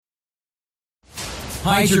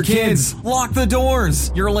hide your kids, lock the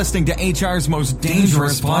doors. You're listening to HR's most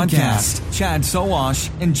dangerous podcast. Chad Sowash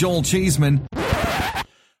and Joel Cheeseman.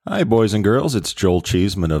 Hi, boys and girls. It's Joel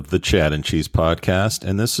Cheeseman of the Chad and Cheese Podcast,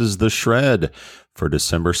 and this is The Shred for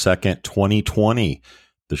December 2nd, 2020.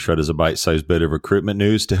 The Shred is a bite-sized bit of recruitment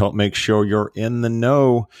news to help make sure you're in the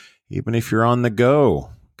know, even if you're on the go.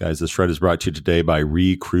 Guys, The Shred is brought to you today by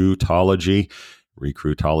Recruitology.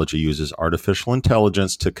 Recruitology uses artificial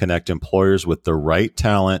intelligence to connect employers with the right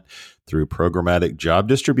talent through programmatic job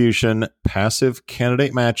distribution, passive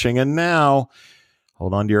candidate matching, and now,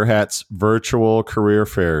 hold on to your hats, virtual career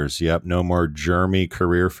fairs. Yep, no more germy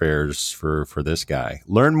career fairs for this guy.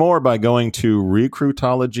 Learn more by going to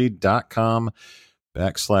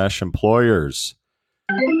recruitology.com/employers.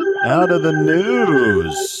 Out of the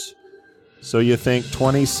news. So you think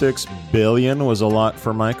 $26 billion was a lot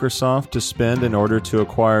for Microsoft to spend in order to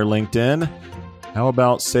acquire LinkedIn? How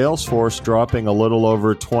about Salesforce dropping a little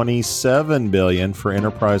over $27 billion for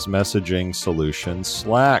enterprise messaging solution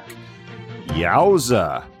Slack?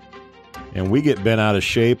 Yowza! And we get bent out of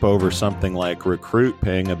shape over something like Recruit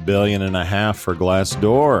paying $1.5 billion for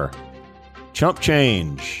Glassdoor. Chump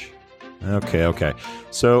change. Okay.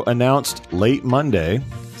 So announced late Monday,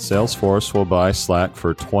 Salesforce will buy Slack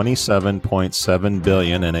for $27.7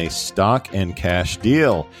 billion in a stock and cash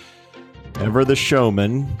deal. Ever the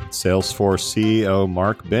showman, Salesforce CEO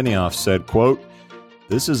Mark Benioff said, quote,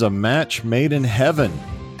 "This is a match made in heaven.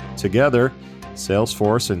 Together,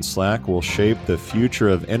 Salesforce and Slack will shape the future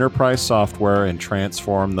of enterprise software and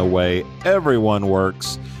transform the way everyone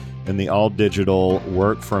works in the all-digital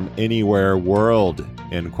work-from-anywhere world,"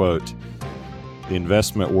 end quote. The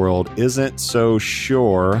investment world isn't so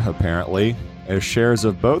sure, apparently, as shares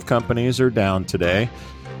of both companies are down today.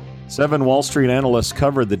 7 Wall Street analysts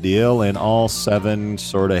covered the deal, and all 7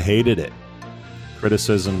 sort of hated it.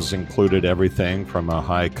 Criticisms included everything from a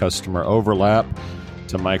high customer overlap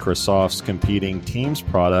to Microsoft's competing Teams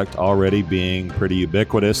product already being pretty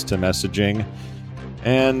ubiquitous to messaging,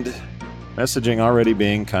 and messaging already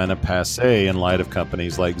being kind of passé in light of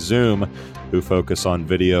companies like Zoom, who focus on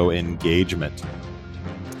video engagement.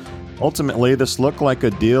 Ultimately, this looked like a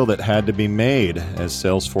deal that had to be made, as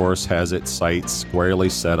Salesforce has its sights squarely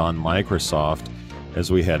set on Microsoft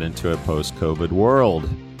as we head into a post-COVID world.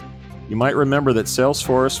 You might remember that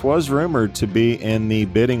Salesforce was rumored to be in the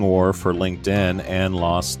bidding war for LinkedIn and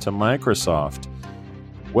lost to Microsoft.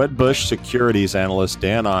 Wedbush Securities analyst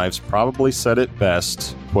Dan Ives probably said it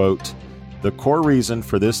best, quote, "The core reason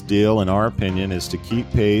for this deal, in our opinion, is to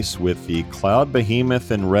keep pace with the cloud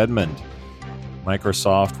behemoth in Redmond.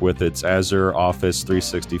 Microsoft, with its Azure Office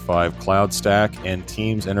 365 cloud stack and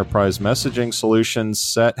Teams enterprise messaging solutions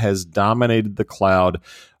set, has dominated the cloud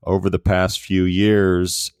over the past few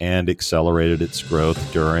years and accelerated its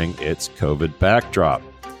growth during its COVID backdrop.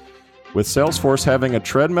 With Salesforce having a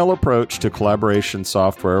treadmill approach to collaboration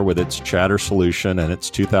software with its Chatter solution and its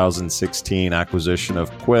 2016 acquisition of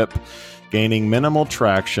Quip gaining minimal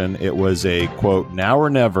traction, it was a, quote, now or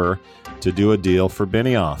never to do a deal for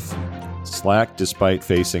Benioff. Slack, despite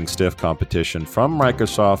facing stiff competition from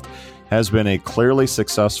Microsoft, has been a clearly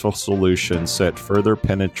successful solution set further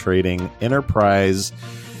penetrating enterprise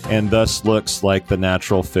and thus looks like the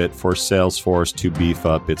natural fit for Salesforce to beef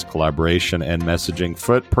up its collaboration and messaging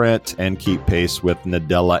footprint and keep pace with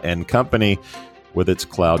Nadella and Company with its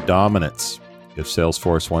cloud dominance. If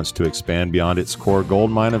Salesforce wants to expand beyond its core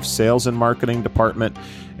goldmine of sales and marketing department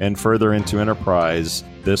and further into enterprise,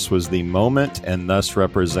 this was the moment and thus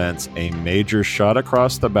represents a major shot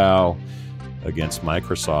across the bow against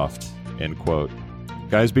Microsoft, end quote.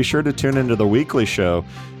 Guys, be sure to tune into the weekly show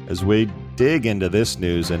as we dig into this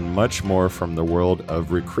news and much more from the world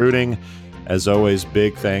of recruiting. As always,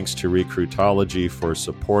 big thanks to Recruitology for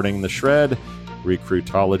supporting The Shred.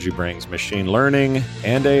 Recruitology brings machine learning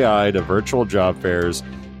and AI to virtual job fairs,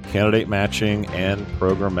 candidate matching, and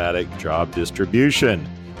programmatic job distribution.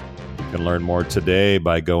 You can learn more today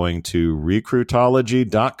by going to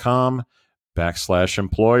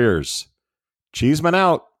recruitology.com/employers. Cheeseman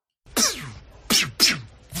out.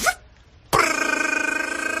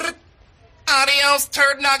 Adios,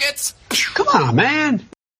 turd nuggets. Come on, man.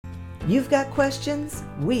 You've got questions,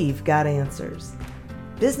 we've got answers.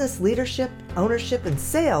 Business leadership, ownership, and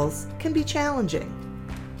sales can be challenging.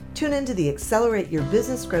 Tune into the Accelerate Your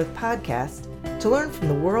Business Growth podcast to learn from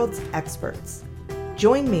the world's experts.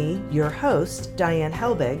 Join me, your host, Diane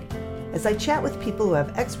Helbig, as I chat with people who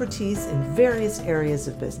have expertise in various areas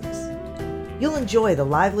of business. You'll enjoy the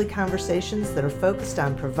lively conversations that are focused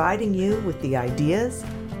on providing you with the ideas,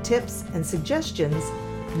 tips, and suggestions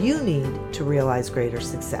you need to realize greater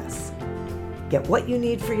success. Get what you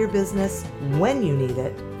need for your business when you need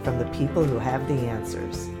it from the people who have the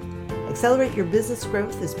answers. Accelerate Your Business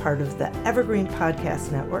Growth is part of the Evergreen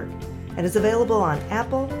Podcast Network and is available on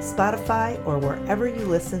Apple, Spotify, or wherever you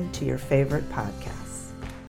listen to your favorite podcast.